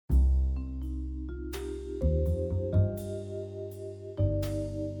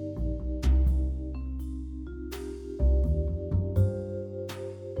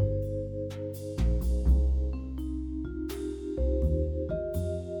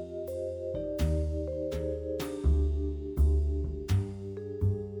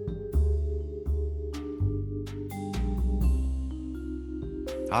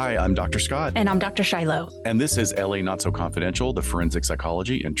Hi, I'm Dr. Scott. And I'm Dr. Shiloh. And this is LA Not So Confidential, the forensic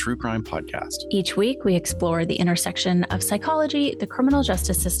psychology and true crime podcast. Each week, we explore the intersection of psychology, the criminal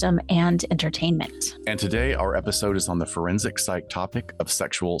justice system, and entertainment. And today, our episode is on the forensic psych topic of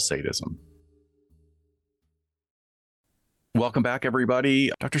sexual sadism. Welcome back,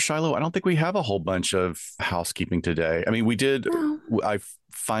 everybody. Dr. Shiloh, I don't think we have a whole bunch of housekeeping today. I mean, we did. No. I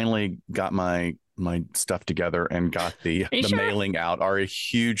finally got my stuff together and got the sure? mailing out, our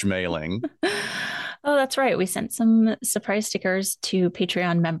huge mailing. Oh, that's right. We sent some surprise stickers to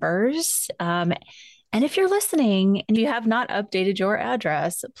Patreon members. And if you're listening and you have not updated your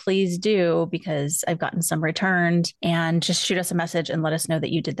address, please do, because I've gotten some returned, and just shoot us a message and let us know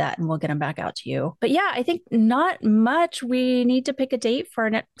that you did that and we'll get them back out to you. But yeah, I think not much. We need to pick a date for our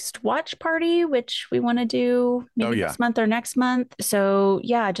next watch party, which we want to do maybe this month or next month. So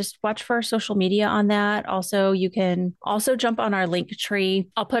yeah, just watch for our social media on that. Also, you can also jump on our link tree.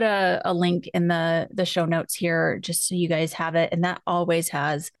 I'll put a link in the show notes here just so you guys have it. And that always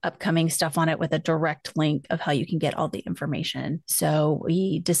has upcoming stuff on it with a direct link of how you can get all the information. So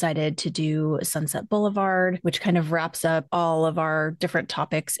we decided to do Sunset Boulevard, which kind of wraps up all of our different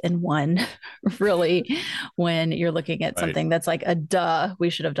topics in one, really, when you're looking at something that's like a duh,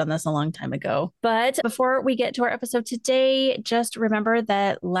 we should have done this a long time ago. But before we get to our episode today, just remember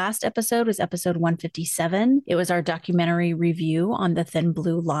that last episode was episode 157. It was our documentary review on The Thin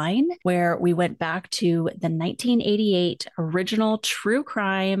Blue Line, where we went back to the 1988 original true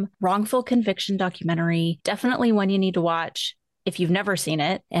crime wrongful conviction documentary. Definitely one you need to watch if you've never seen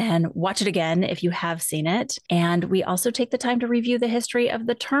it, and watch it again if you have seen it. And we also take the time to review the history of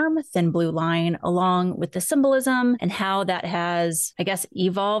the term thin blue line, along with the symbolism and how that has, I guess,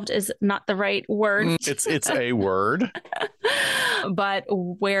 evolved is not the right word. It's a word. But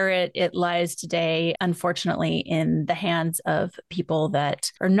where it lies today, unfortunately, in the hands of people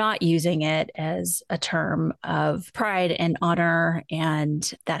that are not using it as a term of pride and honor.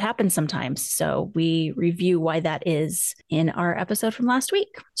 And that happens sometimes. So we review why that is in our episode from last week.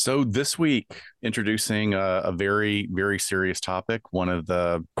 So this week, introducing a very, very serious topic, one of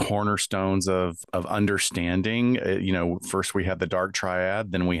the cornerstones of understanding. First we had the dark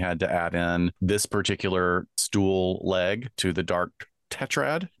triad, then we had to add in this particular stool leg to the dark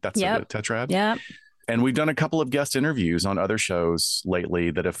tetrad. That's a tetrad. Yeah. And we've done a couple of guest interviews on other shows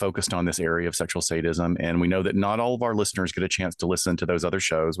lately that have focused on this area of sexual sadism. And we know that not all of our listeners get a chance to listen to those other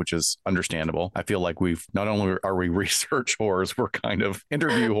shows, which is understandable. I feel like we've not only are we research whores, we're kind of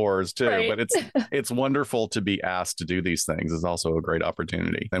interview whores too. Right. But it's wonderful to be asked to do these things. It's also a great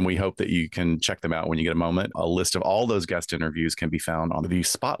opportunity. And we hope that you can check them out when you get a moment. A list of all those guest interviews can be found on the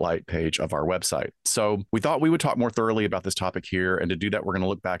Spotlight page of our website. So we thought we would talk more thoroughly about this topic here. And to do that, we're going to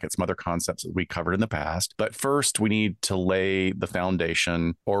look back at some other concepts that we covered in the past. But first, we need to lay the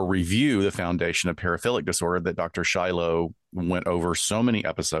foundation or review the foundation of paraphilic disorder that Dr. Shiloh went over so many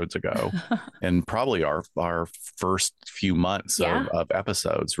episodes ago, and probably our first few months of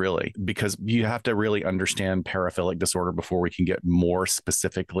episodes, really, because you have to really understand paraphilic disorder before we can get more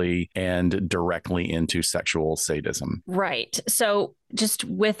specifically and directly into sexual sadism. Right. So just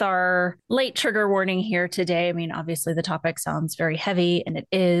with our late trigger warning here today, I mean, obviously the topic sounds very heavy, and it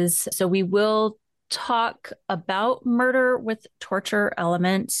is. So we will talk about murder with torture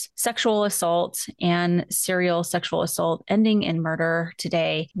elements, sexual assault, and serial sexual assault ending in murder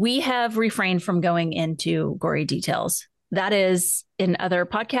today. We have refrained from going into gory details. That is in other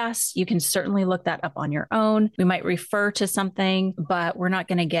podcasts. You can certainly look that up on your own. We might refer to something, but we're not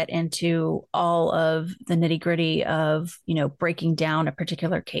going to get into all of the nitty gritty of, breaking down a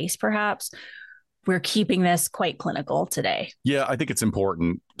particular case, perhaps. We're keeping this quite clinical today. Yeah, I think it's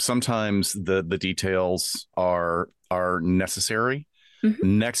important. Sometimes the details are necessary.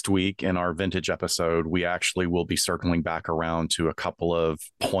 Mm-hmm. Next week in our vintage episode, we actually will be circling back around to a couple of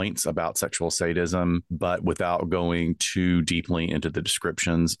points about sexual sadism, but without going too deeply into the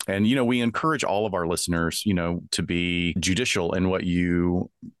descriptions. And, we encourage all of our listeners, to be judicial in what you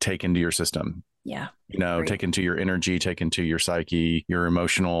take into your system. Yeah. Great. Take into your energy, take into your psyche, your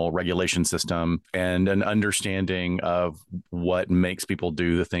emotional regulation system, and an understanding of what makes people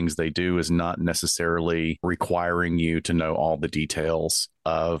do the things they do is not necessarily requiring you to know all the details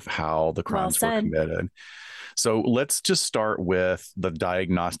of how the crimes were committed. So let's just start with the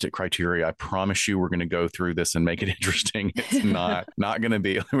diagnostic criteria. I promise you we're going to go through this and make it interesting. It's not going to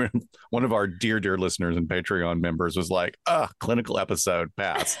be one of our dear listeners and Patreon members was like, clinical episode,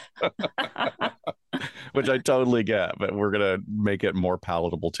 pass. which I totally get, but we're going to make it more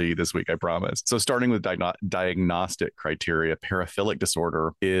palatable to you this week, I promise. So, starting with diagnostic criteria, paraphilic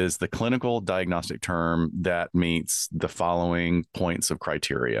disorder is the clinical diagnostic term that meets the following points of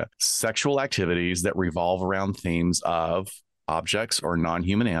criteria: sexual activities that revolve around themes of objects or non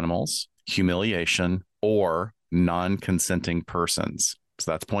human animals, humiliation, or non consenting persons.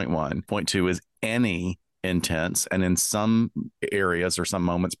 So, that's point one. Point two is any intense and in some areas or some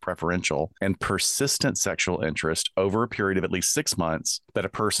moments preferential and persistent sexual interest over a period of at least 6 months that a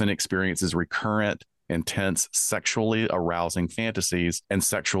person experiences recurrent, intense, sexually arousing fantasies and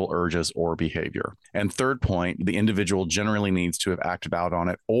sexual urges or behavior. And third point, the individual generally needs to have acted out on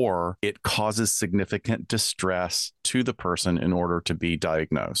it, or it causes significant distress to the person in order to be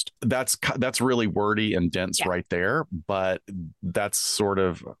diagnosed. That's really wordy and dense right there, but that's sort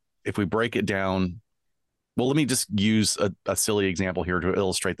of, if we break it down. Well, let me just use a silly example here to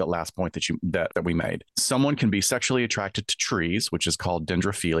illustrate that last point that we made. Someone can be sexually attracted to trees, which is called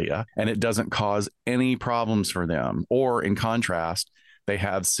dendrophilia, and it doesn't cause any problems for them. Or in contrast, they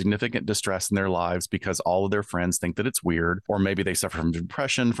have significant distress in their lives because all of their friends think that it's weird, or maybe they suffer from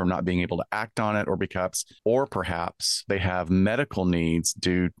depression from not being able to act on it, or perhaps they have medical needs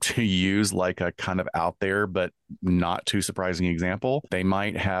due to use, like a kind of out there but not too surprising example. They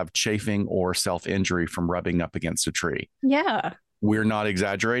might have chafing or self-injury from rubbing up against a tree. Yeah. We're not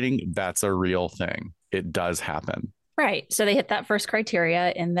exaggerating. That's a real thing. It does happen. Right. So they hit that first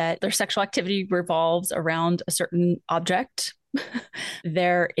criteria in that their sexual activity revolves around a certain object.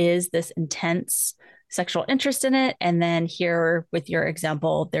 There is this intense sexual interest in it. And then here with your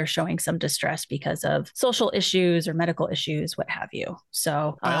example, they're showing some distress because of social issues or medical issues, what have you.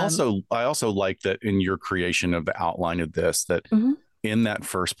 So I also like that in your creation of the outline of this, that in that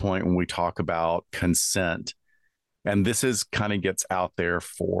first point, when we talk about consent, and this is kind of gets out there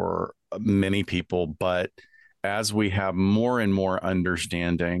for many people, but as we have more and more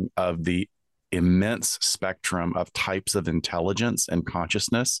understanding of the immense spectrum of types of intelligence and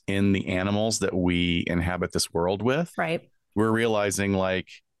consciousness in the animals that we inhabit this world with, right, we're realizing, like,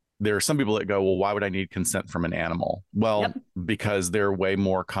 there are some people that go, well, why would I need consent from an animal? Well, because they're way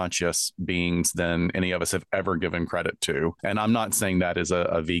more conscious beings than any of us have ever given credit to. And I'm not saying that as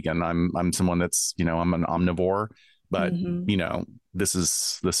a vegan. I'm someone that's, I'm an omnivore, but this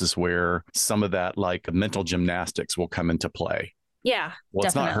is where some of that, like, mental gymnastics will come into play. Yeah. Well,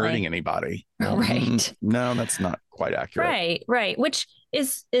 it's not hurting anybody. Well, right. No, that's not quite accurate. Right. Which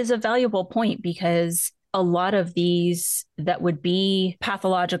is a valuable point, because a lot of these that would be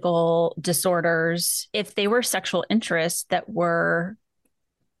pathological disorders, if they were sexual interests that were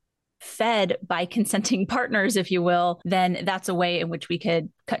fed by consenting partners, if you will, then that's a way in which we could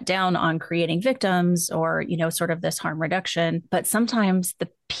cut down on creating victims or, sort of this harm reduction. But sometimes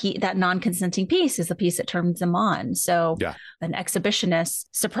that non-consenting piece is the piece that turns them on. So an exhibitionist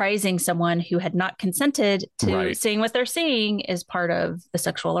surprising someone who had not consented to seeing what they're seeing is part of the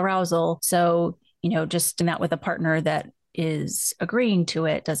sexual arousal. So, just doing that with a partner that is agreeing to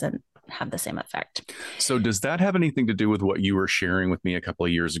it doesn't have the same effect. So does that have anything to do with what you were sharing with me a couple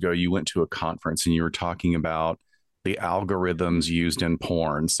of years ago? You went to a conference and you were talking about the algorithms used in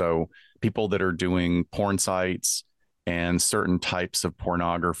porn. So people that are doing porn sites and certain types of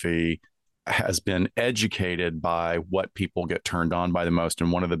pornography has been educated by what people get turned on by the most.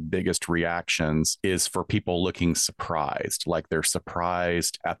 And one of the biggest reactions is for people looking surprised, like they're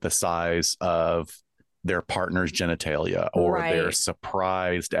surprised at the size of their partner's genitalia, or they're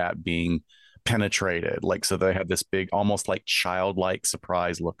surprised at being penetrated. Like, so they have this big, almost like childlike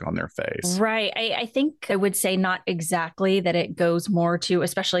surprise look on their face. Right. I think I would say not exactly that. It goes more to,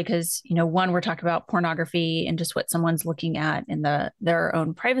 especially because, one, we're talking about pornography and just what someone's looking at in their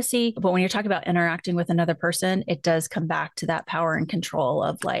own privacy. But when you're talking about interacting with another person, it does come back to that power and control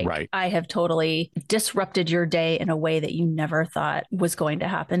of, like, I have totally disrupted your day in a way that you never thought was going to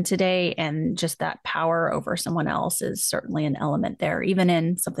happen today. And just that power over someone else is certainly an element there, even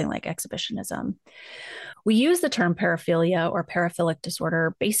in something like exhibitionism. We use the term paraphilia or paraphilic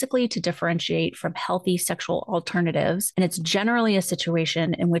disorder basically to differentiate from healthy sexual alternatives. And it's generally a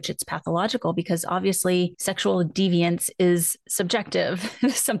situation in which it's pathological because obviously sexual deviance is subjective.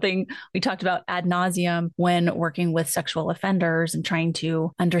 Something we talked about ad nauseum when working with sexual offenders and trying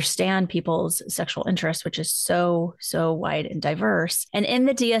to understand people's sexual interests, which is so wide and diverse. And in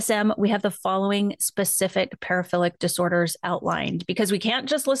the DSM, we have the following specific paraphilic disorders outlined because we can't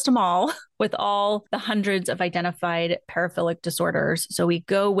just list them all with all the hundreds of identified paraphilic disorders. So we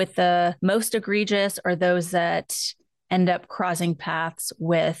go with the most egregious or those that end up crossing paths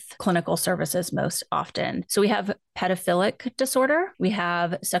with clinical services most often. So we have pedophilic disorder, we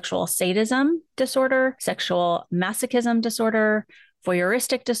have sexual sadism disorder, sexual masochism disorder,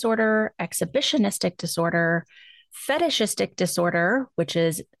 voyeuristic disorder, exhibitionistic disorder, fetishistic disorder, which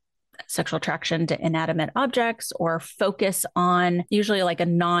is sexual attraction to inanimate objects or focus on usually like a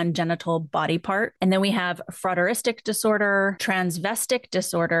non-genital body part. And then we have frauderistic disorder, transvestic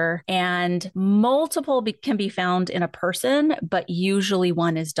disorder, and multiple can be found in a person, but usually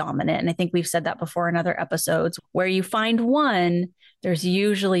one is dominant. And I think we've said that before in other episodes. Where you find one, there's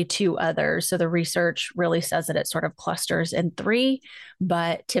usually two others. So the research really says that it sort of clusters in three,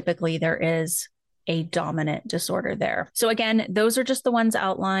 but typically there is a dominant disorder there. So again, those are just the ones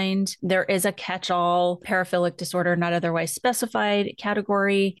outlined. There is a catch-all paraphilic disorder, not otherwise specified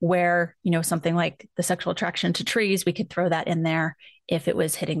category where, something like the sexual attraction to trees, we could throw that in there if it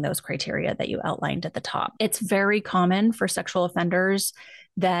was hitting those criteria that you outlined at the top. It's very common for sexual offenders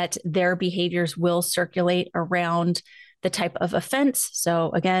that their behaviors will circulate around the type of offense. So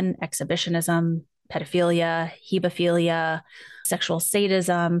again, exhibitionism, pedophilia, hebephilia, sexual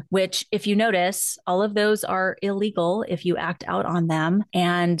sadism, which if you notice, all of those are illegal if you act out on them.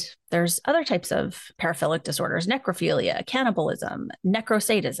 And there's other types of paraphilic disorders, necrophilia, cannibalism,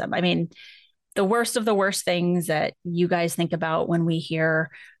 necrosadism. I mean, the worst of the worst things that you guys think about when we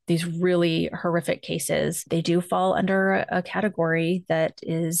hear these really horrific cases, they do fall under a category that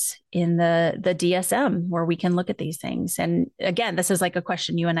is in the DSM where we can look at these things. And again, this is like a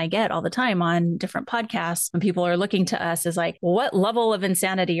question you and I get all the time on different podcasts when people are looking to us is like, what level of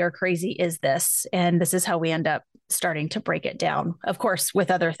insanity or crazy is this? And this is how we end up starting to break it down, of course,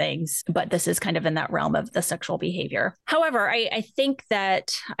 with other things, but this is kind of in that realm of the sexual behavior. However, I think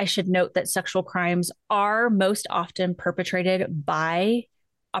that I should note that sexual crimes are most often perpetrated by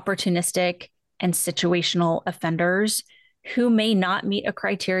opportunistic and situational offenders who may not meet a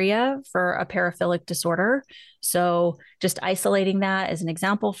criteria for a paraphilic disorder. So just isolating that as an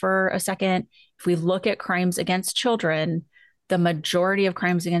example for a second, if we look at crimes against children, the majority of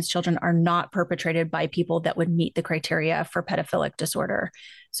crimes against children are not perpetrated by people that would meet the criteria for pedophilic disorder.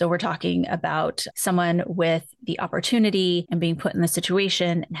 So we're talking about someone with the opportunity and being put in the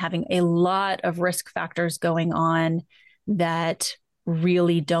situation and having a lot of risk factors going on that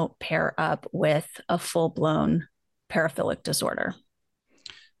really don't pair up with a full-blown paraphilic disorder.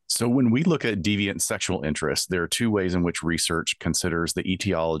 So when we look at deviant sexual interest, there are two ways in which research considers the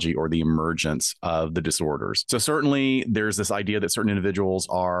etiology or the emergence of the disorders. So certainly there's this idea that certain individuals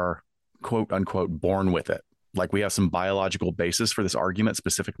are quote unquote born with it. Like we have some biological basis for this argument,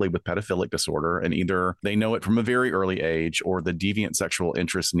 specifically with pedophilic disorder, and either they know it from a very early age or the deviant sexual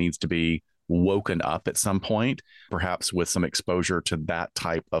interest needs to be woken up at some point, perhaps with some exposure to that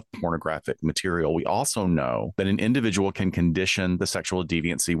type of pornographic material. We also know that an individual can condition the sexual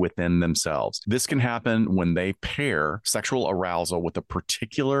deviancy within themselves. This can happen when they pair sexual arousal with a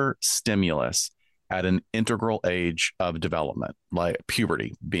particular stimulus at an integral age of development, like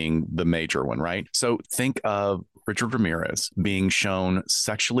puberty being the major one, right? So think of Richard Ramirez being shown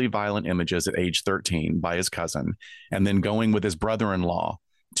sexually violent images at age 13 by his cousin, and then going with his brother-in-law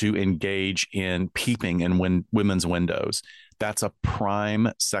to engage in peeping in women's windows. That's a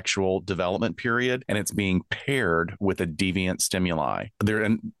prime sexual development period, and it's being paired with a deviant stimuli.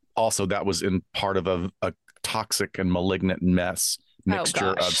 And also that was in part of a toxic and malignant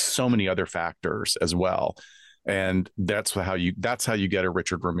mixture of so many other factors as well. And that's how you get a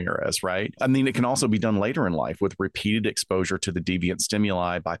Richard Ramirez, right? I mean, it can also be done later in life with repeated exposure to the deviant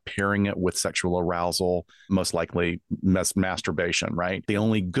stimuli by pairing it with sexual arousal, most likely masturbation, right? The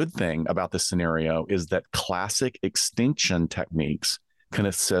only good thing about this scenario is that classic extinction techniques can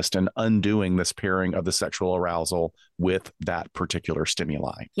assist in undoing this pairing of the sexual arousal with that particular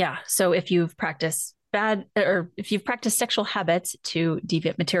stimuli. Yeah. So if you've practiced sexual habits to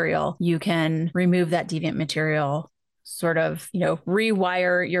deviant material, you can remove that deviant material, sort of,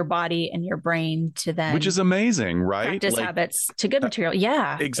 rewire your body and your brain to then, which is amazing, right? Practice habits to good material.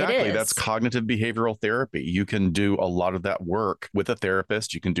 Yeah, exactly. That's cognitive behavioral therapy. You can do a lot of that work with a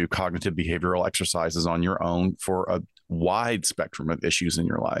therapist. You can do cognitive behavioral exercises on your own for a wide spectrum of issues in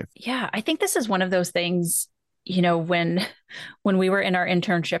your life. Yeah, I think this is one of those things, when we were in our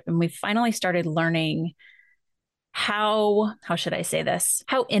internship and we finally started learning how should I say this?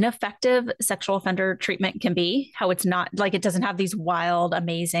 How ineffective sexual offender treatment can be, how it's not like it doesn't have these wild,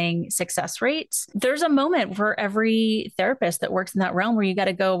 amazing success rates. There's a moment for every therapist that works in that realm where you got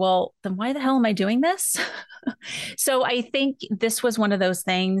to go, well, then why the hell am I doing this? So I think this was one of those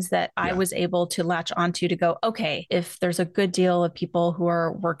things that I was able to latch onto to go, okay, if there's a good deal of people who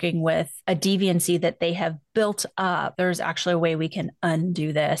are working with a deviancy that they have built up, there's actually a way we can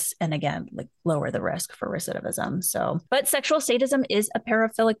undo this. And again, like lower the risk for recidivism. So, but sexual sadism is a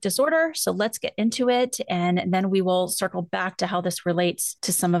paraphilic disorder. So let's get into it. And then we will circle back to how this relates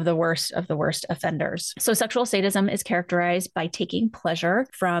to some of the worst offenders. So sexual sadism is characterized by taking pleasure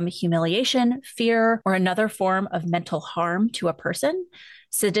from humiliation, fear, or another form of mental harm to a person.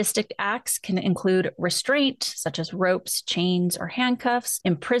 Sadistic acts can include restraint, such as ropes, chains, or handcuffs,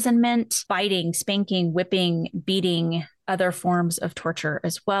 imprisonment, biting, spanking, whipping, beating, other forms of torture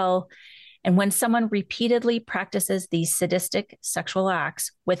as well. And when someone repeatedly practices these sadistic sexual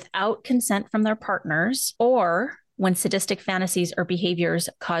acts without consent from their partners, or when sadistic fantasies or behaviors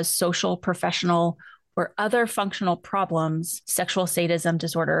cause social, professional, or other functional problems, sexual sadism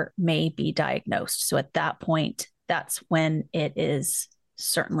disorder may be diagnosed. So at that point, that's when it is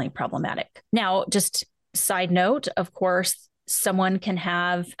certainly problematic. Now, just side note, of course, someone can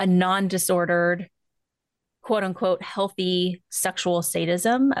have a non-disordered, quote unquote, healthy sexual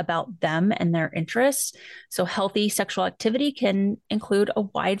sadism about them and their interests. So healthy sexual activity can include a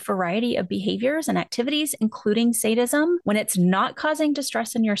wide variety of behaviors and activities, including sadism, when it's not causing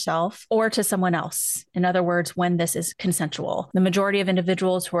distress in yourself or to someone else. In other words, when this is consensual. The majority of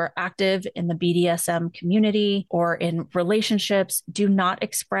individuals who are active in the BDSM community or in relationships do not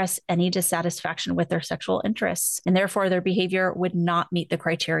express any dissatisfaction with their sexual interests, and therefore their behavior would not meet the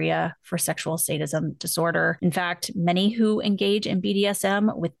criteria for sexual sadism disorder. In fact, many who engage in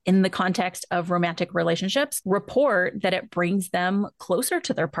BDSM within the context of romantic relationships report that it brings them closer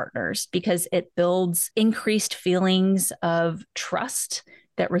to their partners because it builds increased feelings of trust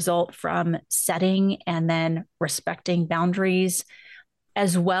that result from setting and then respecting boundaries,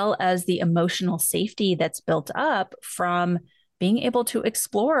 as well as the emotional safety that's built up from being able to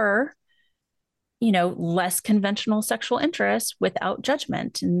explore less conventional sexual interests without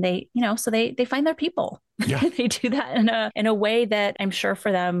judgment. And so they find their people. Yeah. They do that in a way that I'm sure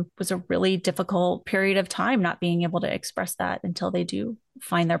for them was a really difficult period of time, not being able to express that until they do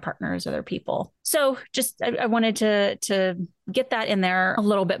find their partners or their people. So just, I wanted to get that in there a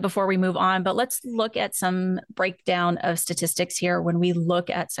little bit before we move on, but let's look at some breakdown of statistics here when we look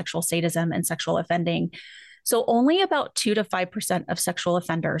at sexual sadism and sexual offending. So only about 2 to 5% of sexual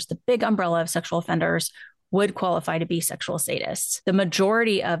offenders, the big umbrella of sexual offenders, would qualify to be sexual sadists. The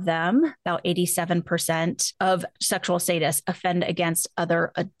majority of them, about 87% of sexual sadists, offend against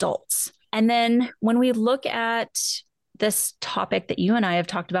other adults. And then when we look at this topic that you and I have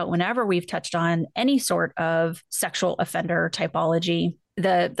talked about whenever we've touched on any sort of sexual offender typology,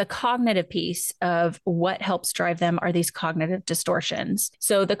 the cognitive piece of what helps drive them are these cognitive distortions.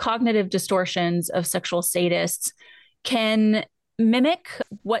 So the cognitive distortions of sexual sadists can mimic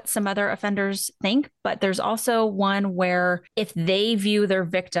what some other offenders think, but there's also one where if they view their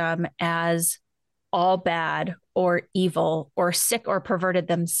victim as all bad or evil or sick or perverted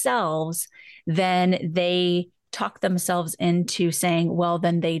themselves, then they talk themselves into saying, well,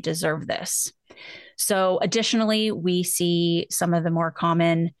 then they deserve this. So additionally, we see some of the more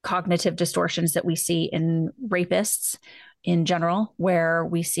common cognitive distortions that we see in rapists in general, where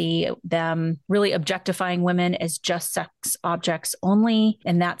we see them really objectifying women as just sex objects only.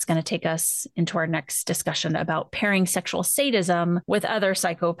 And that's going to take us into our next discussion about pairing sexual sadism with other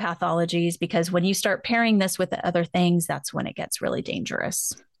psychopathologies, because when you start pairing this with the other things, that's when it gets really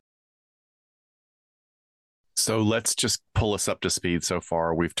dangerous. So let's just pull us up to speed so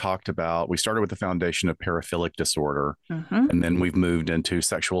far. We started with the foundation of paraphilic disorder, and then we've moved into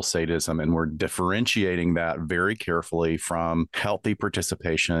sexual sadism, and we're differentiating that very carefully from healthy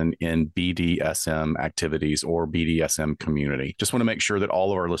participation in BDSM activities or BDSM community. Just want to make sure that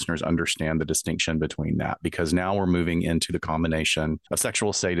all of our listeners understand the distinction between that, because now we're moving into the combination of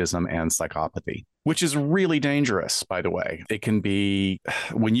sexual sadism and psychopathy, which is really dangerous, by the way. It can be,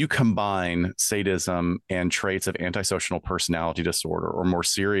 when you combine sadism and traits of antisocial personality disorder, or more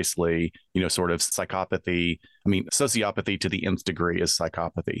seriously, sort of psychopathy, sociopathy to the nth degree is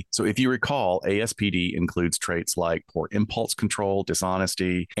psychopathy. So if you recall, ASPD includes traits like poor impulse control,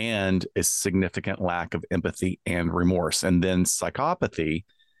 dishonesty, and a significant lack of empathy and remorse. And then psychopathy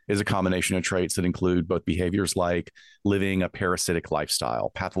is a combination of traits that include both behaviors like living a parasitic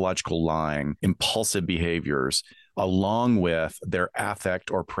lifestyle, pathological lying, impulsive behaviors, along with their affect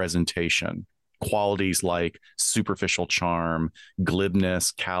or presentation qualities like superficial charm,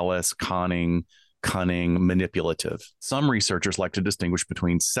 glibness, callous, conning, cunning, manipulative. Some researchers like to distinguish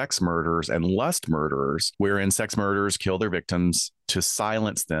between sex murderers and lust murderers, wherein sex murderers kill their victims to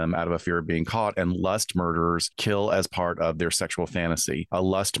silence them out of a fear of being caught, and lust murderers kill as part of their sexual fantasy. A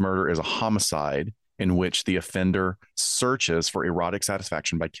lust murder is a homicide in which the offender searches for erotic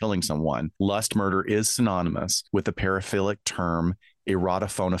satisfaction by killing someone. Lust murder is synonymous with the paraphilic term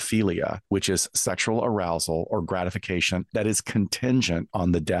erotophonophilia, which is sexual arousal or gratification that is contingent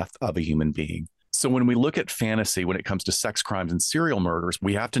on the death of a human being. So when we look at fantasy, when it comes to sex crimes and serial murders,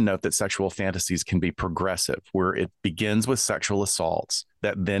 we have to note that sexual fantasies can be progressive, where it begins with sexual assaults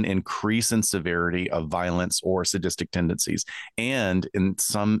that then increase in severity of violence or sadistic tendencies. And in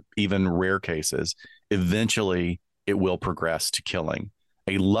some even rare cases, eventually it will progress to killing.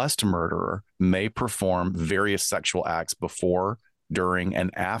 A lust murderer may perform various sexual acts before, during, and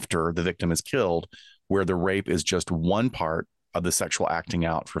after the victim is killed, where the rape is just one part of the sexual acting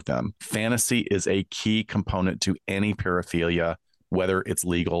out for them. Fantasy is a key component to any paraphilia, whether it's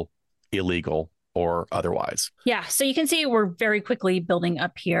legal, illegal, or otherwise. Yeah. So you can see we're very quickly building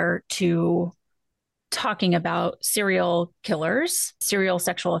up here to talking about serial killers, serial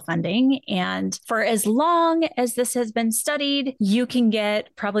sexual offending. And for as long as this has been studied, you can get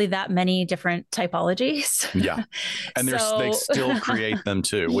probably that many different typologies. Yeah. And they still create them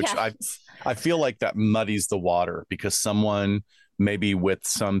too, which yes. I feel like that muddies the water, because someone maybe with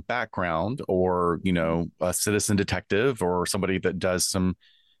some background or, a citizen detective or somebody that does some,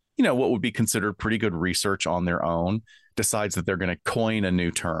 what would be considered pretty good research on their own decides that they're going to coin a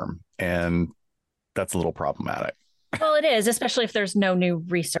new term. And that's a little problematic. Well, it is, especially if there's no new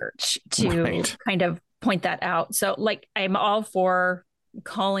research to kind of point that out. So I'm all for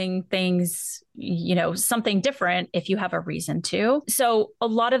calling things, something different if you have a reason to. So a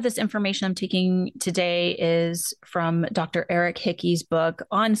lot of this information I'm taking today is from Dr. Eric Hickey's book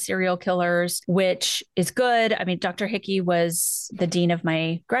on serial killers, which is good. I mean, Dr. Hickey was the dean of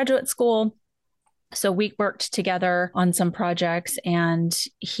my graduate school. So we worked together on some projects, and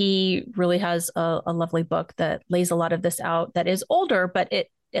he really has a lovely book that lays a lot of this out that is older, but it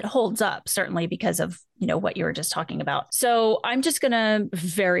holds up, certainly because of, what you were just talking about. So I'm just going to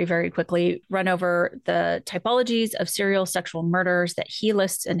very, very quickly run over the typologies of serial sexual murders that he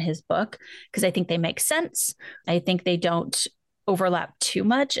lists in his book, because I think they make sense. I think they don't overlap too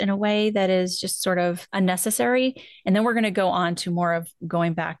much in a way that is just sort of unnecessary. And then we're going to go on to more of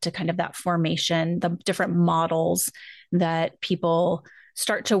going back to kind of that formation, the different models that people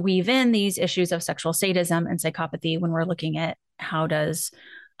start to weave in these issues of sexual sadism and psychopathy when we're looking at how does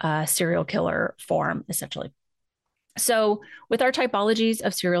a serial killer form, essentially. So with our typologies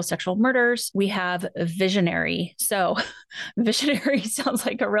of serial sexual murders, we have visionary. So visionary sounds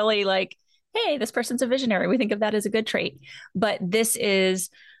like a really hey, this person's a visionary. We think of that as a good trait. But this is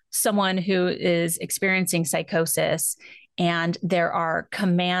someone who is experiencing psychosis, and there are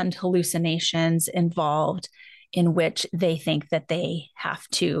command hallucinations involved in which they think that they have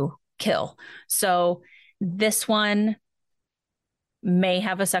to kill. So this one may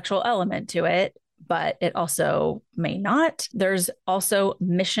have a sexual element to it, but it also may not. There's also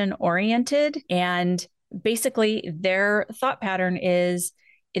mission oriented, and basically their thought pattern is,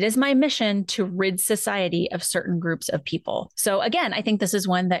 it is my mission to rid society of certain groups of people. So again, I think this is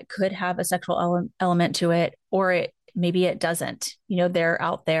one that could have a sexual element to it, or maybe it doesn't. They're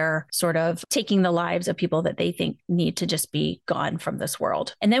out there sort of taking the lives of people that they think need to just be gone from this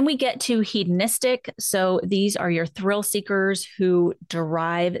world. And then we get to hedonistic. So these are your thrill seekers who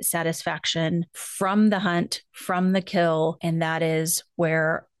derive satisfaction from the hunt, from the kill. And that is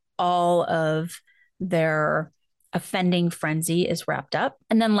where all of their offending frenzy is wrapped up.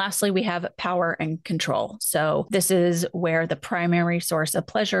 And then lastly, we have power and control. So this is where the primary source of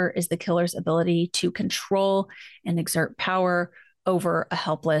pleasure is the killer's ability to control and exert power over a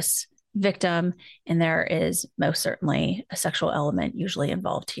helpless victim. And there is most certainly a sexual element usually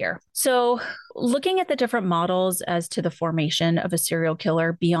involved here. So looking at the different models as to the formation of a serial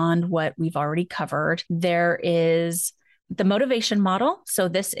killer beyond what we've already covered, there is the motivation model. So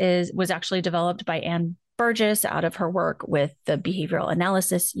this was actually developed by Anne Burgess out of her work with the behavioral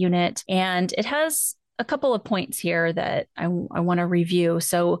analysis unit. And it has a couple of points here that I want to review.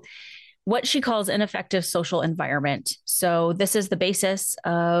 So what she calls an effective social environment. So this is the basis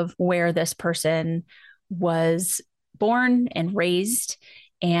of where this person was born and raised.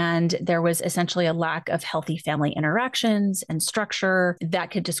 And there was essentially a lack of healthy family interactions and structure that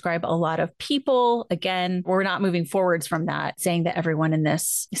could describe a lot of people. Again, we're not moving forwards from that, saying that everyone in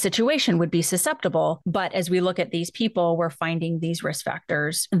this situation would be susceptible. But as we look at these people, we're finding these risk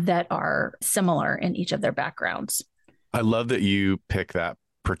factors that are similar in each of their backgrounds. I love that you pick that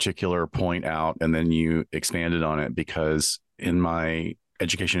particular point out and then you expanded on it, because in my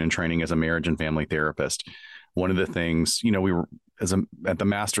education and training as a marriage and family therapist, one of the things, we were at the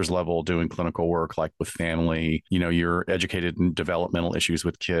master's level doing clinical work, like with family, you're educated in developmental issues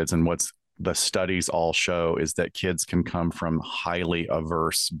with kids. And what's the studies all show is that kids can come from highly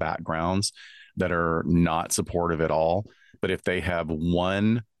averse backgrounds that are not supportive at all. But if they have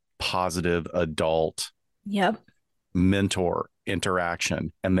one positive adult Yep. mentor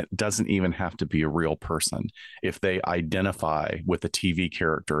interaction, and that doesn't even have to be a real person, if they identify with a TV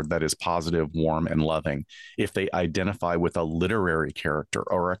character that is positive, warm, and loving, if they identify with a literary character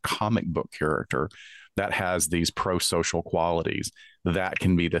or a comic book character that has these pro-social qualities, that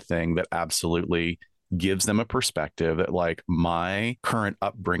can be the thing that absolutely gives them a perspective that, like, my current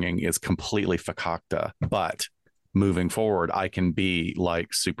upbringing is completely fakakta, but moving forward, I can be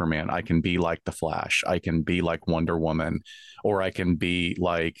like Superman. I can be like the Flash. I can be like Wonder Woman, or I can be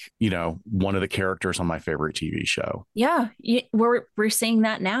like, one of the characters on my favorite TV show. Yeah. We're seeing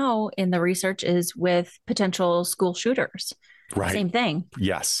that now in the research is with potential school shooters. Right. Same thing.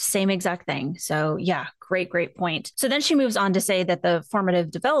 Yes. Same exact thing. So yeah, great point. So then she moves on to say that the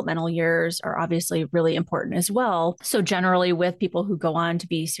formative developmental years are obviously really important as well. So generally with people who go on to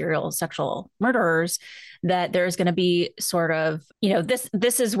be serial sexual murderers, that there's going to be sort of,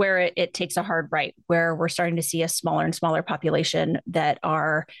 this is where it takes a hard right, where we're starting to see a smaller and smaller population that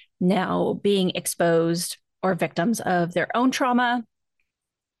are now being exposed or victims of their own trauma.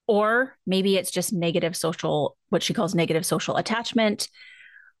 Or maybe it's just what she calls negative social attachment,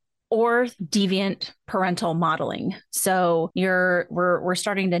 or deviant parental modeling. So we're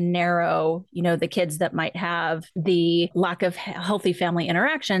starting to narrow, the kids that might have the lack of healthy family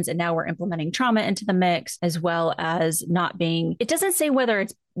interactions, and now we're implementing trauma into the mix, as well as it doesn't say whether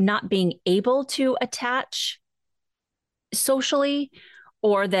it's not being able to attach socially,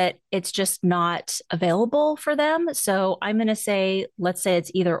 or that it's just not available for them. So I'm going to say, let's say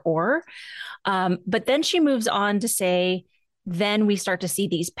it's either or. But then she moves on to say, then we start to see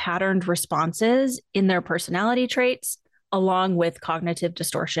these patterned responses in their personality traits, along with cognitive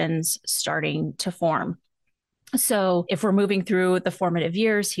distortions starting to form. So if we're moving through the formative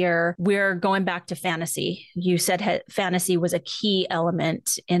years here, we're going back to fantasy. You said fantasy was a key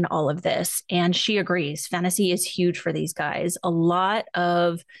element in all of this, and she agrees. Fantasy is huge for these guys. A lot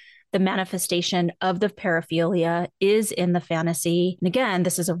of the manifestation of the paraphilia is in the fantasy. And again,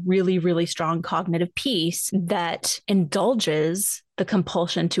 this is a really, really strong cognitive piece that indulges the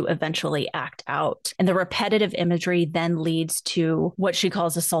compulsion to eventually act out. And the repetitive imagery then leads to what she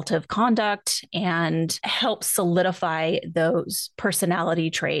calls assaultive conduct and helps solidify those personality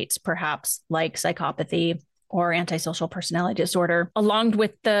traits, perhaps like psychopathy or antisocial personality disorder, along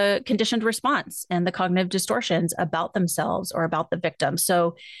with the conditioned response and the cognitive distortions about themselves or about the victim.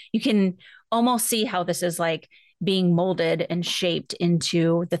 So you can almost see how this is like being molded and shaped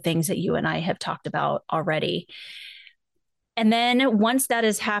into the things that you and I have talked about already. And then once that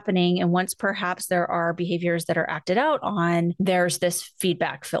is happening, and once perhaps there are behaviors that are acted out on, there's this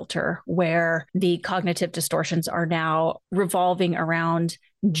feedback filter where the cognitive distortions are now revolving around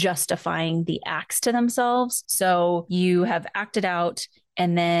justifying the acts to themselves. So you have acted out,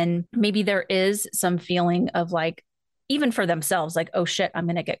 and then maybe there is some feeling of like, even for themselves, like, oh shit, I'm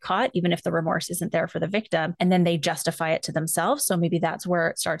going to get caught, even if the remorse isn't there for the victim. And then they justify it to themselves. So maybe that's where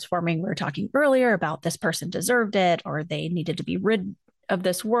it starts forming. We were talking earlier about this person deserved it, or they needed to be rid of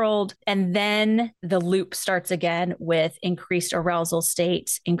this world. And then the loop starts again with increased arousal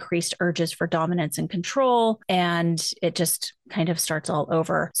states, increased urges for dominance and control, and it just kind of starts all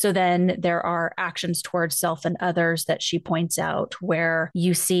over. So then there are actions towards self and others that she points out where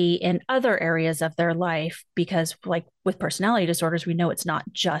you see in other areas of their life, because like with personality disorders, we know it's not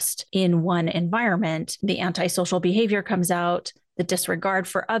just in one environment. The antisocial behavior comes out, the disregard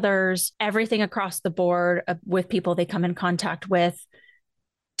for others, everything across the board with people they come in contact with,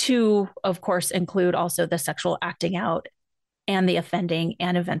 to, of course, include also the sexual acting out and the offending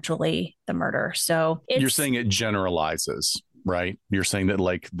and eventually the murder. So you're saying it generalizes, right? You're saying that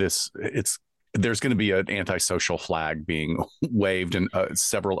like this, there's going to be an antisocial flag being waved in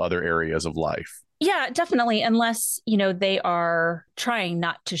several other areas of life. Yeah, definitely. Unless, they are trying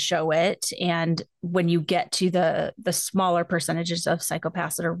not to show it. And when you get to the smaller percentages of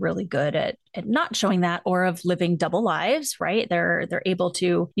psychopaths that are really good at not showing that, or of living double lives, right? They're able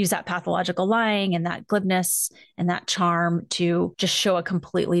to use that pathological lying and that glibness and that charm to just show a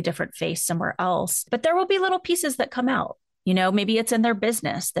completely different face somewhere else. But there will be little pieces that come out. Maybe it's in their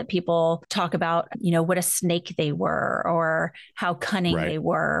business that people talk about, what a snake they were or how cunning Right. they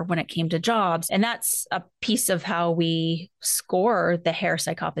were when it came to jobs. And that's a piece of how we score the hair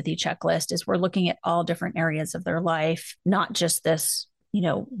psychopathy checklist is we're looking at all different areas of their life, not just this,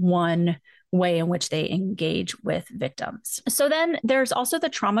 one way in which they engage with victims. So then there's also the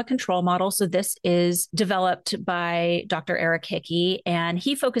trauma control model. So this is developed by Dr. Eric Hickey, and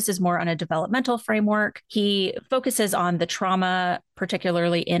he focuses more on a developmental framework. He focuses on the trauma,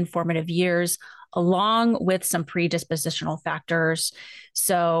 particularly in formative years, along with some predispositional factors.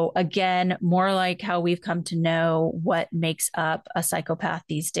 So again, more like how we've come to know what makes up a psychopath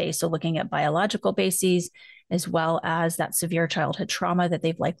these days. So looking at biological bases, as well as that severe childhood trauma that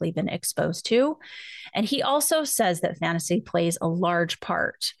they've likely been exposed to. And he also says that fantasy plays a large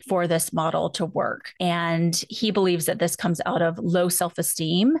part for this model to work. And he believes that this comes out of low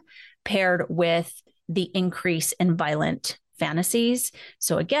self-esteem paired with the increase in violent fantasies.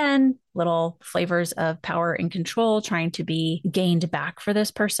 So again, little flavors of power and control trying to be gained back for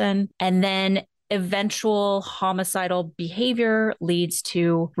this person. And then eventual homicidal behavior leads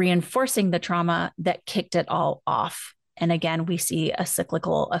to reinforcing the trauma that kicked it all off. And again, we see a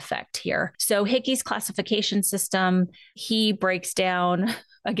cyclical effect here. So Hickey's classification system, he breaks down,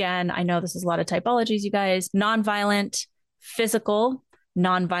 again, I know this is a lot of typologies, you guys, nonviolent, physical,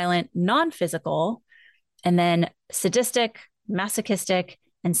 nonviolent, non-physical, and then sadistic, masochistic,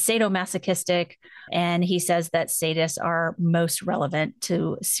 and sadomasochistic. And he says that sadists are most relevant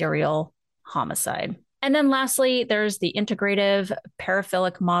to serial homicide. And then lastly, there's the integrative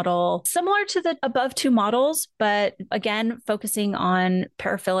paraphilic model, similar to the above two models, but again, focusing on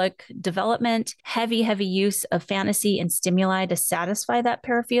paraphilic development, heavy use of fantasy and stimuli to satisfy that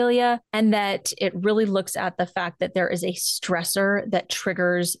paraphilia, and that it really looks at the fact that there is a stressor that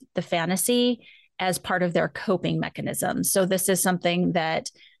triggers the fantasy as part of their coping mechanism. So this is something that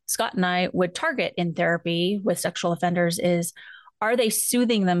Scott and I would target in therapy with sexual offenders is, are they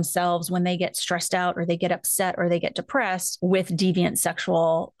soothing themselves when they get stressed out or they get upset or they get depressed with deviant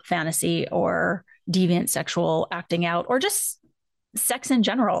sexual fantasy or deviant sexual acting out or just sex in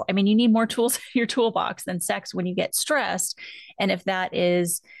general? I mean, you need more tools in your toolbox than sex when you get stressed. And if that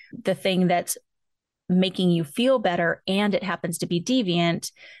is the thing that's making you feel better and it happens to be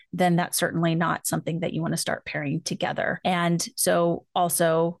deviant, then that's certainly not something that you want to start pairing together. And so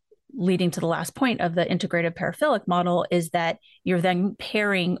also leading to the last point of the integrative paraphilic model is that you're then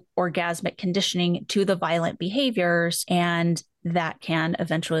pairing orgasmic conditioning to the violent behaviors, and that can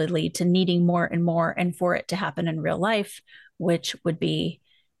eventually lead to needing more and more, and for it to happen in real life, which would be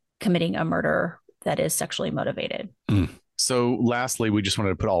committing a murder that is sexually motivated. So lastly, we just wanted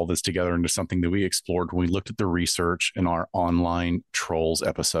to put all this together into something that we explored when we looked at the research in our online trolls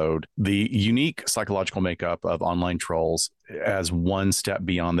episode. The unique psychological makeup of online trolls as one step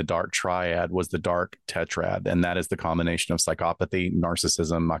beyond the dark triad was the dark tetrad. And that is the combination of psychopathy,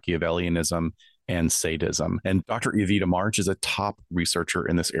 narcissism, Machiavellianism, and sadism. And Dr. Evita March is a top researcher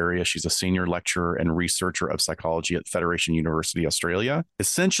in this area. She's a senior lecturer and researcher of psychology at Federation University, Australia.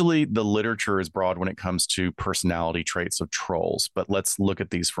 Essentially, the literature is broad when it comes to personality traits of trolls, but let's look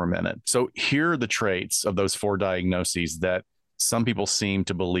at these for a minute. So here are the traits of those 4 diagnoses that some people seem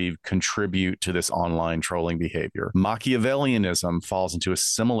to believe contribute to this online trolling behavior. Machiavellianism falls into a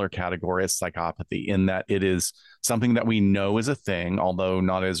similar category as psychopathy in that it is something that we know is a thing, although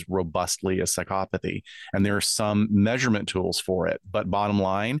not as robustly as psychopathy. And there are some measurement tools for it. But bottom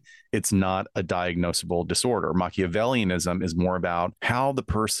line, it's not a diagnosable disorder. Machiavellianism is more about how the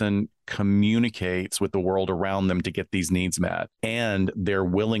person communicates with the world around them to get these needs met and their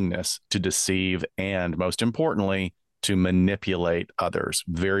willingness to deceive and, most importantly, to manipulate others.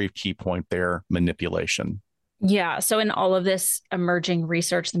 Very key point there, manipulation. Yeah. So in all of this emerging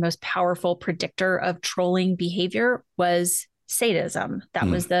research, the most powerful predictor of trolling behavior was sadism. That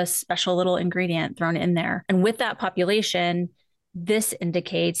was the special little ingredient thrown in there. And with that population, this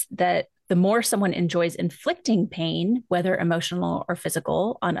indicates that the more someone enjoys inflicting pain, whether emotional or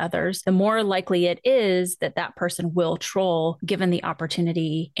physical, on others, the more likely it is that that person will troll given the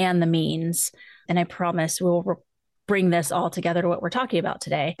opportunity and the means. And I promise we'll bring this all together to what we're talking about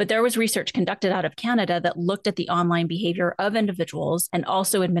today. But there was research conducted out of Canada that looked at the online behavior of individuals and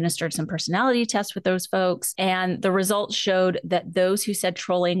also administered some personality tests with those folks. And the results showed that those who said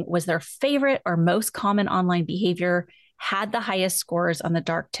trolling was their favorite or most common online behavior had the highest scores on the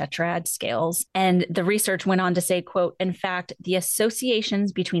dark tetrad scales. And the research went on to say, quote, in fact, the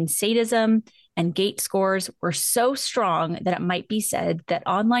associations between sadism and gait scores were so strong that it might be said that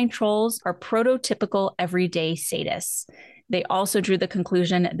online trolls are prototypical everyday sadists. They also drew the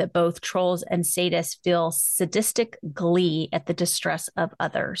conclusion that both trolls and sadists feel sadistic glee at the distress of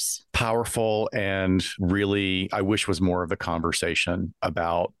others. Powerful, and really, I wish was more of the conversation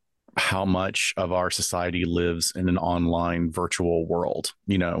about how much of our society lives in an online virtual world,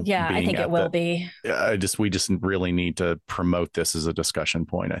 Yeah, I think it will be. We just really need to promote this as a discussion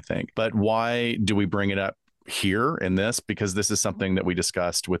point, I think. But why do we bring it up here in this? Because this is something that we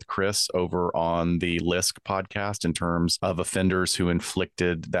discussed with Chris over on the LISC podcast in terms of offenders who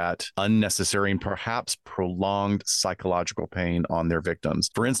inflicted that unnecessary and perhaps prolonged psychological pain on their victims.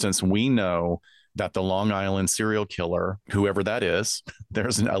 For instance, we know that the Long Island serial killer, whoever that is,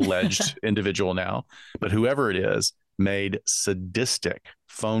 there's an alleged individual now, but whoever it is, made sadistic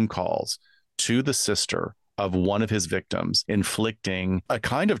phone calls to the sister of one of his victims, inflicting a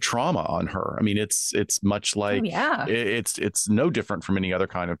kind of trauma on her. I mean, it's much like, it's no different from any other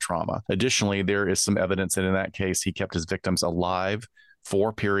kind of trauma. Additionally, there is some evidence that in that case, he kept his victims alive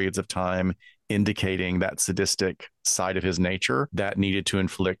for periods of time, indicating that sadistic side of his nature that needed to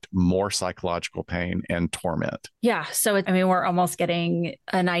inflict more psychological pain and torment. Yeah. So, we're almost getting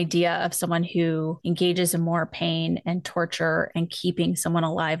an idea of someone who engages in more pain and torture, and keeping someone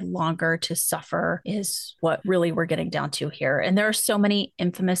alive longer to suffer is what really we're getting down to here. And there are so many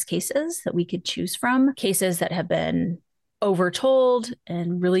infamous cases that we could choose from, cases that have been overtold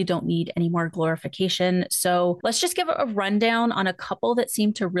and really don't need any more glorification. So let's just give a rundown on a couple that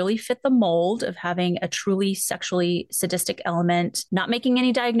seem to really fit the mold of having a truly sexually sadistic element, not making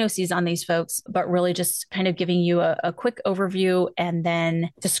any diagnoses on these folks, but really just kind of giving you a quick overview and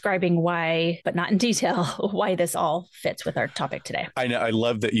then describing why, but not in detail, why this all fits with our topic today. I know, I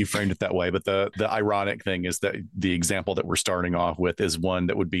love that you framed it that way, but the ironic thing is that the example that we're starting off with is one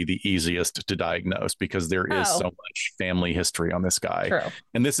that would be the easiest to diagnose, because there is so much family history on this guy. True.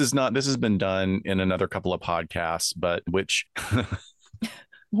 And this has been done in another couple of podcasts, but which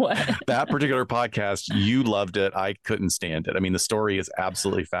what? That particular podcast, you loved it. I couldn't stand it. I mean, the story is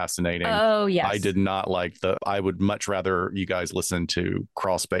absolutely fascinating. Oh, yes. I did not like I would much rather you guys listen to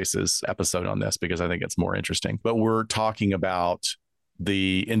Crawlspace's episode on this, because I think it's more interesting. But we're talking about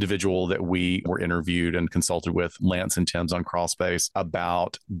the individual that we were interviewed and consulted with, Lance and Tim's on Crawlspace,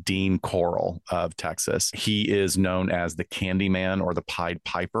 about Dean Coral of Texas. He is known as the Candyman or the Pied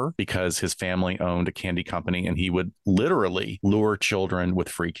Piper because his family owned a candy company, and he would literally lure children with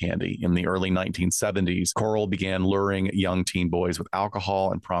free candy. In the early 1970s, Coral began luring young teen boys with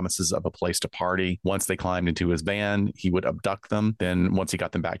alcohol and promises of a place to party. Once they climbed into his van, he would abduct them. Then once he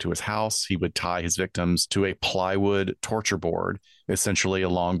got them back to his house, he would tie his victims to a plywood torture board, essentially a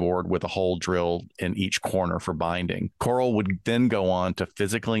long board with a hole drilled in each corner for binding. Coral would then go on to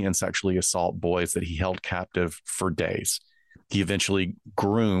physically and sexually assault boys that he held captive for days. He eventually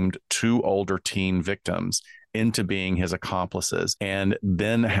groomed 2 older teen victims into being his accomplices, and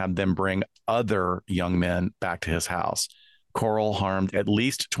then had them bring other young men back to his house. Coral harmed at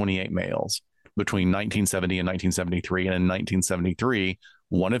least 28 males between 1970 and 1973. And in 1973,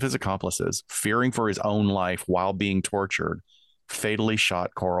 one of his accomplices, fearing for his own life while being tortured, fatally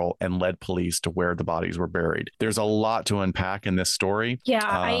shot Coral and led police to where the bodies were buried. There's a lot to unpack in this story. Yeah,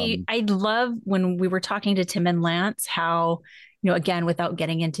 I love when we were talking to Tim and Lance, how, again, without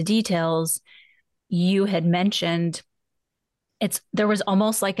getting into details, you had mentioned there was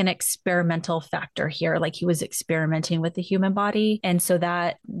almost like an experimental factor here, like he was experimenting with the human body. And so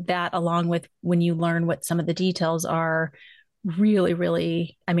that along with when you learn what some of the details are, really,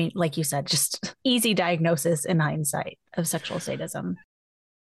 really, like you said, just easy diagnosis in hindsight of sexual sadism.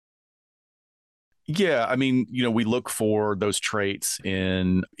 Yeah, we look for those traits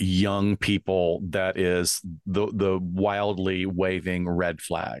in young people. That is the wildly waving red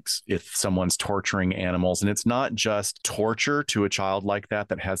flags. If someone's torturing animals, and it's not just torture to a child like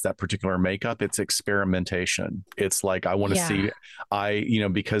that has that particular makeup, it's experimentation. It's like, I want to see,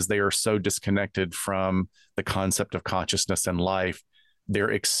 because they are so disconnected from the concept of consciousness and life,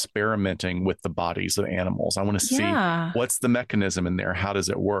 they're experimenting with the bodies of animals. I want to see what's the mechanism in there. How does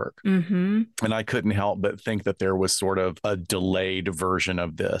it work? Mm-hmm. And I couldn't help but think that there was sort of a delayed version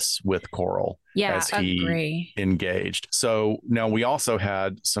of this with Coral as he engaged. So now we also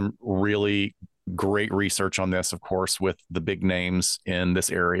had some really great research on this, of course, with the big names in this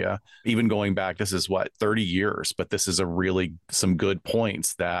area. Even going back, this is what, 30 years, but this is a really some good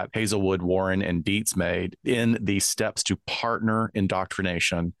points that Hazelwood, Warren, and Dietz made in these steps to partner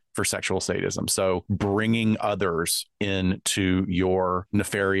indoctrination for sexual sadism. So bringing others into your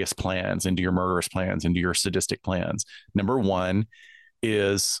nefarious plans, into your murderous plans, into your sadistic plans. Number one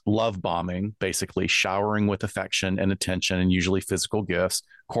is love bombing, basically showering with affection and attention and usually physical gifts.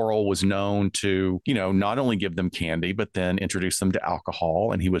 Coral was known to, not only give them candy, but then introduce them to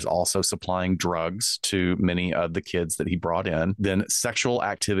alcohol. And he was also supplying drugs to many of the kids that he brought in. Then sexual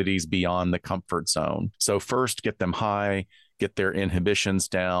activities beyond the comfort zone. So first get them high, get their inhibitions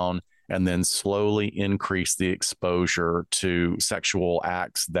down, and then slowly increase the exposure to sexual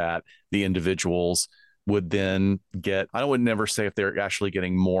acts that the individuals would then get. I would never say if they're actually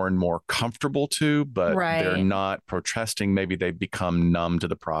getting more and more comfortable to, but they're not protesting. Maybe they become numb to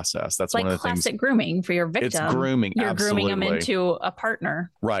the process. That's like one of the things. Classic grooming for your victim. It's grooming. You're absolutely. grooming them into a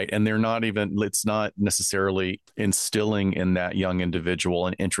partner. Right. And it's not necessarily instilling in that young individual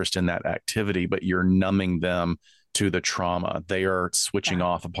an interest in that activity, but you're numbing them to the trauma. They are switching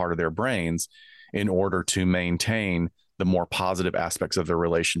off a part of their brains in order to maintain the more positive aspects of their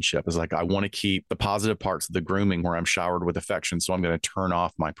relationship. Is like, I want to keep the positive parts of the grooming where I'm showered with affection. So I'm going to turn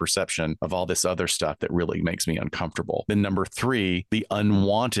off my perception of all this other stuff that really makes me uncomfortable. Then number three, the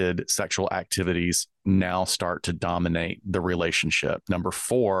unwanted sexual activities now start to dominate the relationship. Number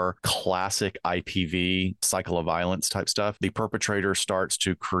four, classic IPV, cycle of violence type stuff. The perpetrator starts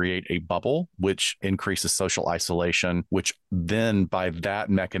to create a bubble, which increases social isolation, which then by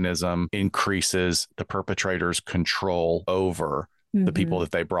that mechanism increases the perpetrator's control over the people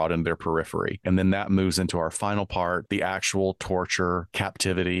that they brought in their periphery. And then that moves into our final part, the actual torture,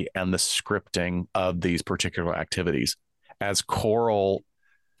 captivity, and the scripting of these particular activities. As Coral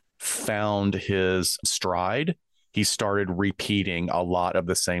found his stride, he started repeating a lot of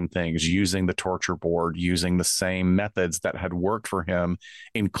the same things, using the torture board, using the same methods that had worked for him,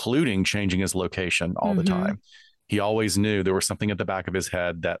 including changing his location all the time. He always knew there was something at the back of his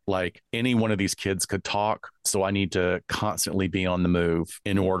head that, like, any one of these kids could talk. So I need to constantly be on the move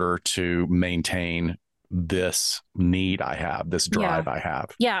in order to maintain this need I have, this drive I have.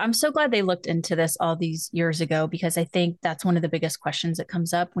 Yeah, I'm so glad they looked into this all these years ago, because I think that's one of the biggest questions that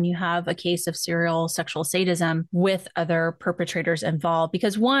comes up when you have a case of serial sexual sadism with other perpetrators involved.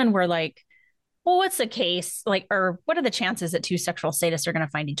 Because one, we're like, well, what's the case? Like, or what are the chances that two sexual sadists are going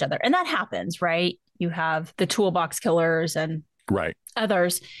to find each other? And that happens, right? You have the toolbox killers and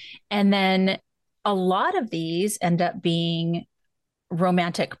others. And then a lot of these end up being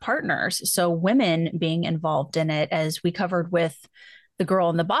romantic partners. So women being involved in it, as we covered with the girl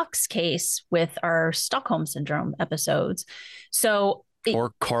in the box case with our Stockholm syndrome episodes. So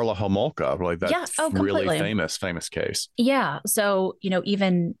or Karla Homolka, like that's really famous case. Yeah. So,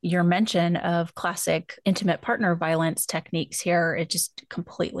 even your mention of classic intimate partner violence techniques here, it just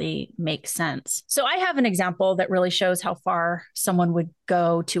completely makes sense. So I have an example that really shows how far someone would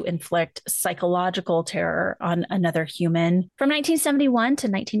go to inflict psychological terror on another human. From 1971 to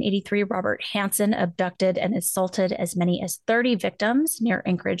 1983, Robert Hansen abducted and assaulted as many as 30 victims near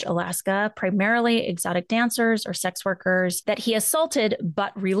Anchorage, Alaska, primarily exotic dancers or sex workers that he assaulted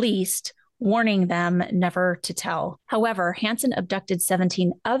but released, warning them never to tell. However, Hansen abducted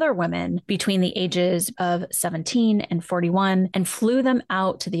 17 other women between the ages of 17 and 41 and flew them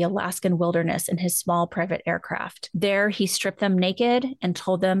out to the Alaskan wilderness in his small private aircraft. There, he stripped them naked and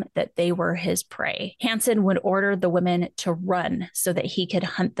told them that they were his prey. Hansen would order the women to run so that he could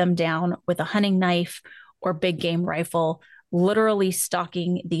hunt them down with a hunting knife or big game rifle, literally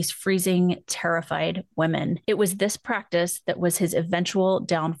stalking these freezing, terrified women. It was this practice that was his eventual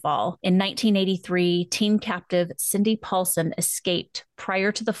downfall. In 1983, teen captive Cindy Paulson escaped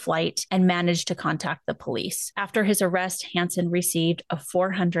prior to the flight and managed to contact the police. After his arrest, Hansen received a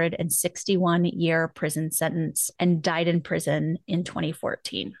 461-year prison sentence and died in prison in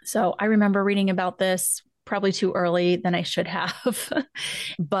 2014. So I remember reading about this probably too early than I should have,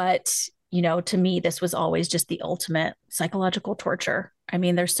 but to me, this was always just the ultimate psychological torture. I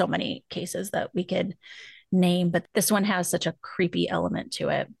mean, there's so many cases that we could name, but this one has such a creepy element to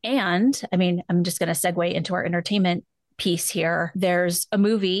it. And I mean, I'm just going to segue into our entertainment piece here. There's a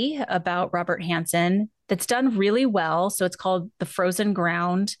movie about Robert Hansen that's done really well. So it's called The Frozen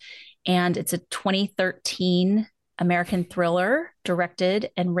Ground, and it's a 2013 American thriller directed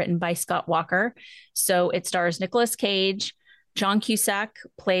and written by Scott Walker. So it stars Nicolas Cage. John Cusack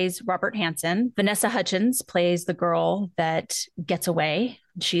plays Robert Hansen. Vanessa Hudgens plays the girl that gets away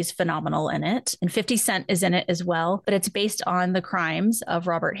She's phenomenal in it. And 50 Cent is in it as well. But it's based on the crimes of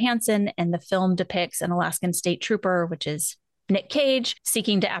Robert Hansen. And the film depicts an Alaskan state trooper, which is Nick Cage,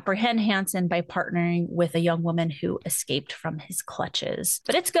 seeking to apprehend Hansen by partnering with a young woman who escaped from his clutches.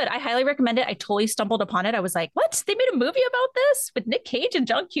 But it's good. I highly recommend it. I totally stumbled upon it. I was like, what? They made a movie about this with Nick Cage and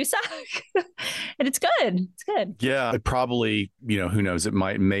John Cusack? And it's good. It's good. Yeah, it probably, who knows, it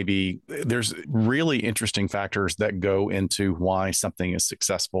might, maybe there's really interesting factors that go into why something is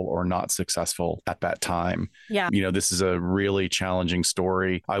successful or not successful at that time. Yeah. This is a really challenging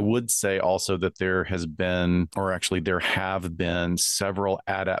story. I would say also that there has been, or actually there have been several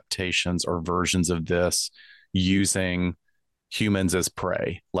adaptations or versions of this using humans as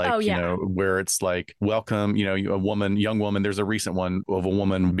prey, like, where it's like, welcome, young woman, there's a recent one of a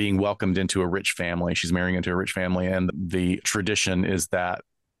woman being welcomed into a rich family. She's marrying into a rich family. And the tradition is that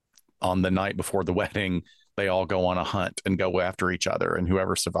on the night before the wedding, they all go on a hunt and go after each other, and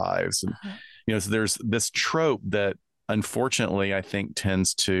whoever survives. And, so there's this trope that unfortunately, I think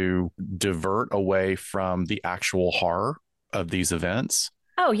tends to divert away from the actual horror of these events.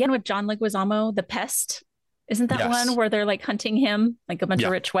 Oh, yeah. With John Leguizamo, The Pest. Isn't that one where they're like hunting him, like a bunch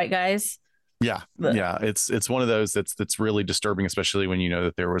of rich white guys? Yeah. But yeah. It's one of those that's really disturbing, especially when you know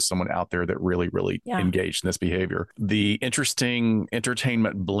that there was someone out there that really engaged in this behavior. The interesting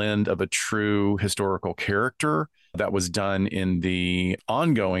entertainment blend of a true historical character that was done in the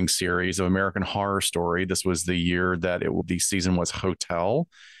ongoing series of American Horror Story. This was the year that the season was Hotel,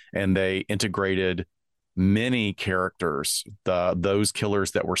 and they integrated many characters, those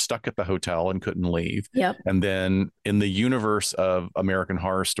killers that were stuck at the hotel and couldn't leave. Yep. And then in the universe of American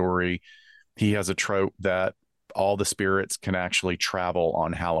Horror Story, he has a trope that all the spirits can actually travel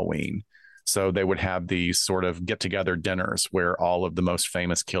on Halloween. So they would have these sort of get-together dinners where all of the most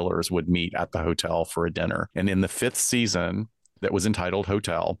famous killers would meet at the hotel for a dinner. And in the 5th season, that was entitled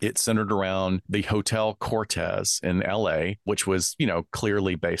Hotel, it centered around the Hotel Cortez in LA, which was,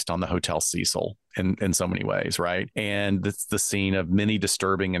 clearly based on the Hotel Cecil in so many ways, right? And it's the scene of many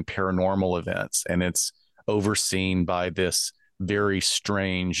disturbing and paranormal events. And it's overseen by this very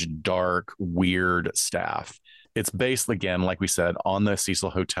strange, dark, weird staff. It's based, again, like we said, on the Cecil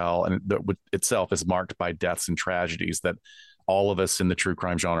Hotel, and itself is marked by deaths and tragedies that all of us in the true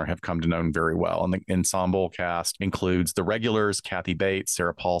crime genre have come to know very well. And the ensemble cast includes the regulars: Kathy Bates,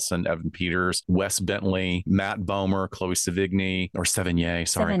 Sarah Paulson, Evan Peters, Wes Bentley, Matt Bomer, Chloe Chloe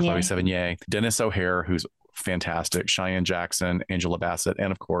Sevigny, Dennis O'Hare, who's fantastic, Cheyenne Jackson, Angela Bassett,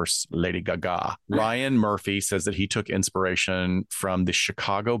 and of course, Lady Gaga. Ryan Murphy says that he took inspiration from the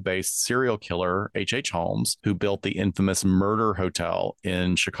Chicago-based serial killer H.H. Holmes, who built the infamous Murder Hotel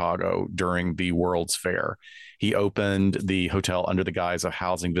in Chicago during the World's Fair. He opened the hotel under the guise of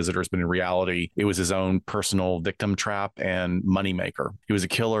housing visitors, but in reality, it was his own personal victim trap and moneymaker. He was a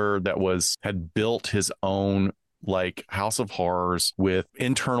killer that had built his own House of Horrors with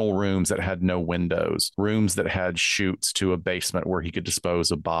internal rooms that had no windows, rooms that had chutes to a basement where he could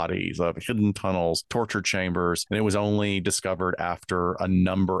dispose of bodies, of hidden tunnels, torture chambers. And it was only discovered after a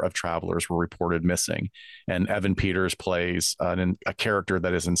number of travelers were reported missing. And Evan Peters plays a character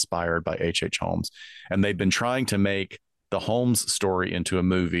that is inspired by H.H. Holmes. And they've been trying to make the Holmes story into a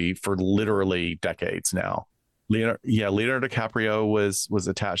movie for literally decades now. Leonardo DiCaprio was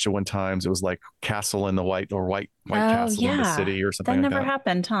attached at one time. It was like Castle in the White Castle in the City or something. That never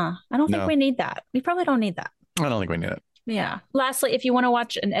happened, huh? I don't think we need that. We probably don't need that. I don't think we need it. Yeah. Lastly, if you want to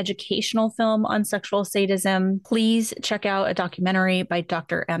watch an educational film on sexual sadism, please check out a documentary by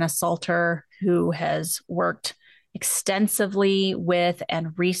Dr. Anna Salter, who has worked extensively with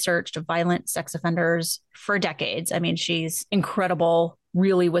and researched violent sex offenders for decades. I mean, she's incredible,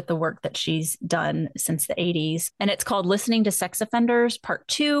 really, with the work that she's done since the 80s. And it's called Listening to Sex Offenders, Part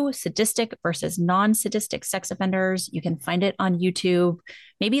 2, Sadistic versus Non-Sadistic Sex Offenders. You can find it on YouTube.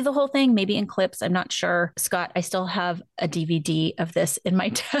 Maybe the whole thing, maybe in clips. I'm not sure. Scott, I still have a DVD of this in my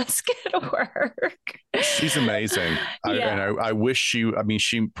desk at work. She's amazing. I wish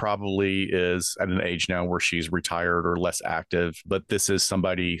she probably is at an age now where she's retired or less active, but this is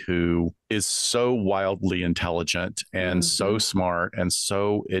somebody who is so wildly intelligent and so smart and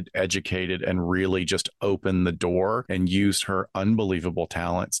so educated, and really just opened the door and used her unbelievable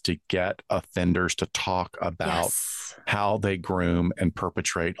talents to get offenders to talk about how they groom and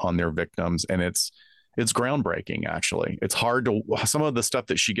perpetrate on their victims. And it's it's groundbreaking, actually. It's hard to, some of the stuff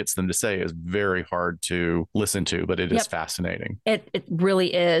that she gets them to say is very hard to listen to, but it is fascinating. It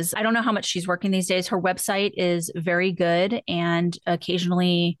really is. I don't know how much she's working these days. Her website is very good. And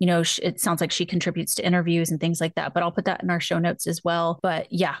occasionally, it sounds like she contributes to interviews and things like that, but I'll put that in our show notes as well. But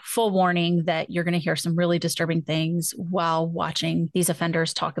yeah, full warning that you're going to hear some really disturbing things while watching these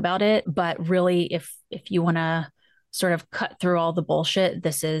offenders talk about it. But really, if you want to sort of cut through all the bullshit,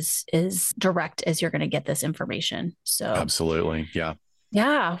 this is direct as you're going to get this information. So absolutely. Yeah.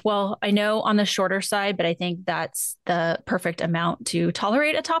 Yeah. Well, I know on the shorter side, but I think that's the perfect amount to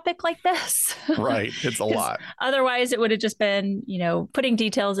tolerate a topic like this. Right. It's a lot. Otherwise, it would have just been, putting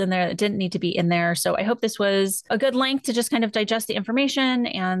details in there that didn't need to be in there. So I hope this was a good length to just kind of digest the information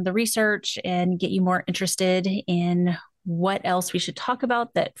and the research and get you more interested in what else we should talk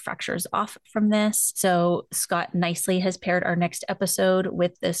about that fractures off from this. So Scott nicely has paired our next episode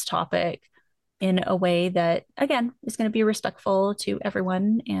with this topic in a way that, again, is going to be respectful to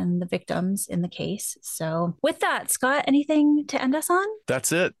everyone and the victims in the case. So with that, Scott, anything to end us on?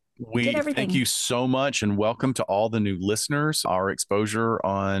 That's it. We thank you so much and welcome to all the new listeners. Our exposure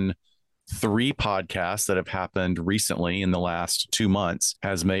on 3 podcasts that have happened recently in the last 2 months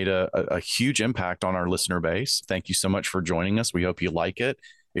has made a huge impact on our listener base. Thank you so much for joining us. We hope you like it.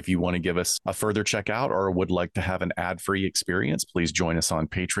 If you want to give us a further checkout or would like to have an ad-free experience, please join us on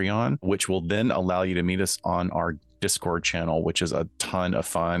Patreon, which will then allow you to meet us on our Discord channel, which is a ton of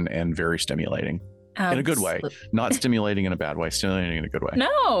fun and very stimulating. In a good way, not stimulating in a bad way, stimulating in a good way.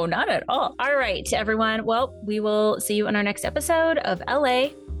 No, not at all. All right, everyone. Well, we will see you in our next episode of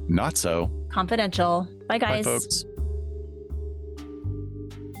LA Not So Confidential. Bye, guys. Bye, folks.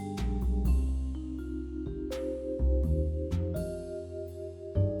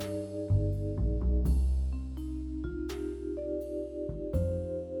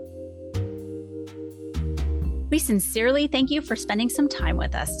 We sincerely thank you for spending some time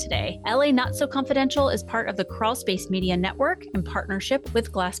with us today. LA Not So Confidential is part of the Crawl Space Media Network in partnership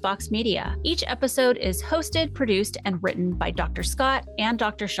with Glassbox Media. Each episode is hosted, produced, and written by Dr. Scott and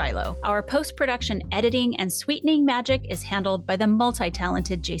Dr. Shiloh. Our post-production editing and sweetening magic is handled by the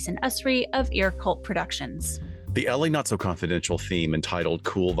multi-talented Jason Usry of Ear Cult Productions. The LA Not So Confidential theme entitled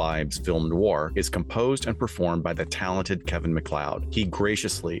Cool Vibes Film Noir is composed and performed by the talented Kevin MacLeod. He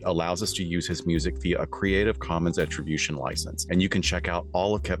graciously allows us to use his music via a Creative Commons attribution license, and you can check out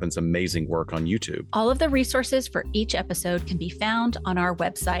all of Kevin's amazing work on YouTube. All of the resources for each episode can be found on our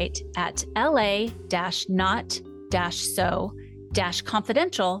website at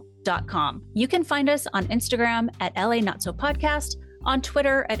la-not-so-confidential.com. You can find us on Instagram at LA Not So Podcast, on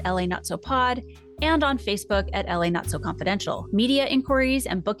Twitter at LA Not So Pod, and on Facebook at LA Not So Confidential. Media inquiries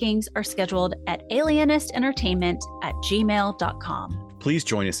and bookings are scheduled at alienistentertainment@gmail.com. Please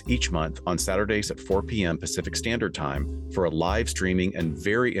join us each month on Saturdays at 4 p.m. Pacific Standard Time for a live streaming and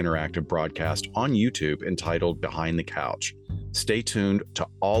very interactive broadcast on YouTube entitled Behind the Couch. Stay tuned to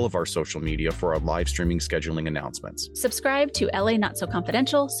all of our social media for our live streaming scheduling announcements. Subscribe to LA Not So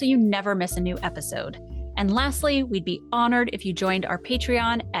Confidential so you never miss a new episode. And lastly, we'd be honored if you joined our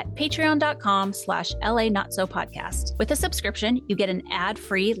Patreon at patreon.com/LA Not So Podcast. With a subscription, you get an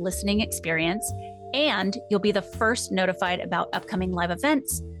ad-free listening experience, and you'll be the first notified about upcoming live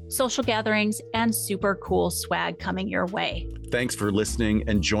events, social gatherings, and super cool swag coming your way. Thanks for listening,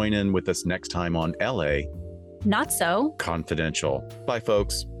 and join in with us next time on LA Not So Confidential. Bye,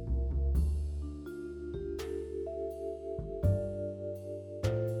 folks.